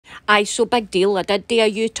Aye, so big deal. I did do a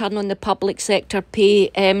U-turn on the public sector pay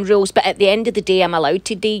rules, but at the end of the day, I'm allowed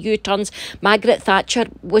to do U-turns. Margaret Thatcher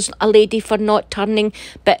was a lady for not turning,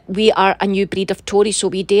 but we are a new breed of Tory, so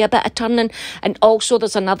we do a bit of turning. And also,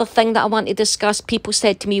 there's another thing that I want to discuss. People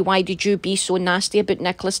said to me, why did you be so nasty about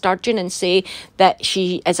Nicola Sturgeon and say that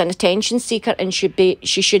she is an attention seeker and she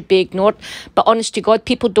should be ignored? But honest to God,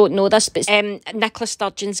 people don't know this, but Nicola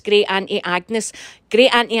Sturgeon's great auntie Agnes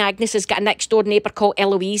has got a next door neighbour called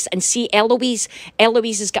Eloise, and see Eloise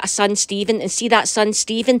has got a son Stephen, and see that son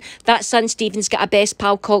Stephen's got a best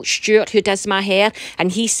pal called Stuart who does my hair,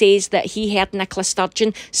 and he says that he heard Nicola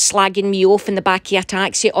Sturgeon slagging me off in the back of a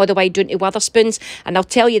taxi all the way down to Wetherspoons. And I'll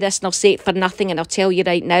tell you this, and I'll say it for nothing, and I'll tell you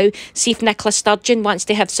right now, see if Nicola Sturgeon wants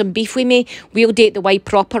to have some beef with me, we'll date the White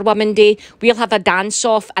Proper Woman Day, we'll have a dance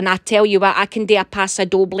off, and I tell you what, I can do a paso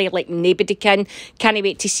doble like nobody can. Can't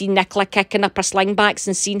wait to see Nicola kicking up her slingbacks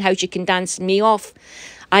and seeing how she can dance me off.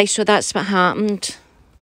 Aye, so that's what happened.